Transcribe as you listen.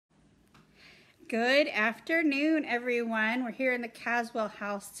Good afternoon, everyone. We're here in the Caswell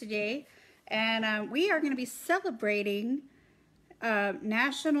house today, and we are going to be celebrating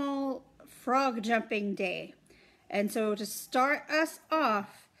National Frog Jumping Day. And so to start us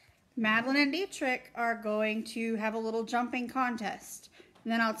off, Madeline and Dietrich are going to have a little jumping contest.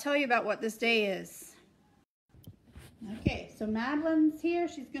 And then I'll tell you about what this day is. Okay, so Madeline's here.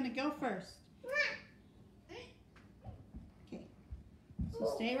 She's going to go first. Okay,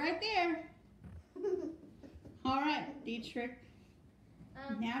 so stay right there. All right, Dietrich.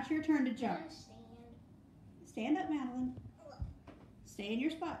 Now it's your turn to jump. Stand up, Madeline. Stay in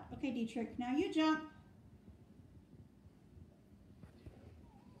your spot. Okay, Dietrich. Now you jump.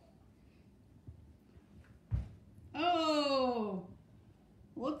 Oh,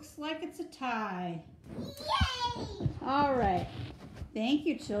 looks like it's a tie. Yay! All right. Thank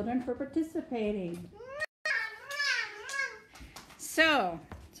you, children, for participating. So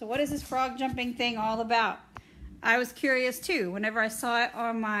what is this frog jumping thing all about? I was curious too whenever I saw it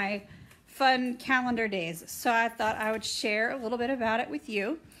on my fun calendar days. So I thought I would share a little bit about it with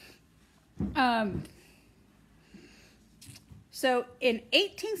you. So in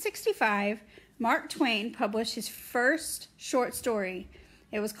 1865, Mark Twain published his first short story.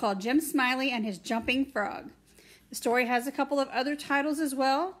 It was called Jim Smiley and His Jumping Frog. The story has a couple of other titles as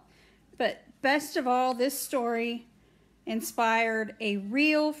well, but best of all, this story inspired a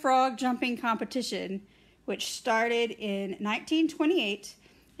real frog jumping competition, which started in 1928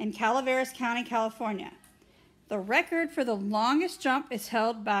 in Calaveras County, California. The record for the longest jump is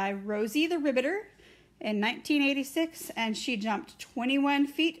held by Rosie the Ribbitor in 1986, and she jumped 21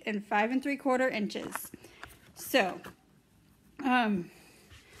 feet and 5 3/4 inches. So,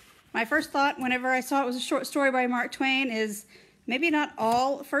 my first thought whenever I saw it was a short story by Mark Twain is maybe not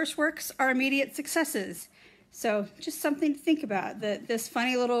all first works are immediate successes. So just something to think about, that this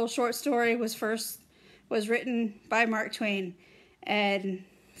funny little short story was written by Mark Twain, and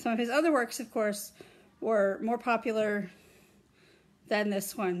some of his other works, of course, were more popular than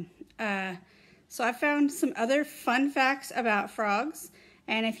this one. So I found some other fun facts about frogs,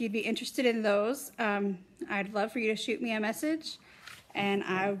 and if you'd be interested in those, I'd love for you to shoot me a message, and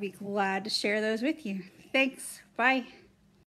I would be glad to share those with you. Thanks. Bye.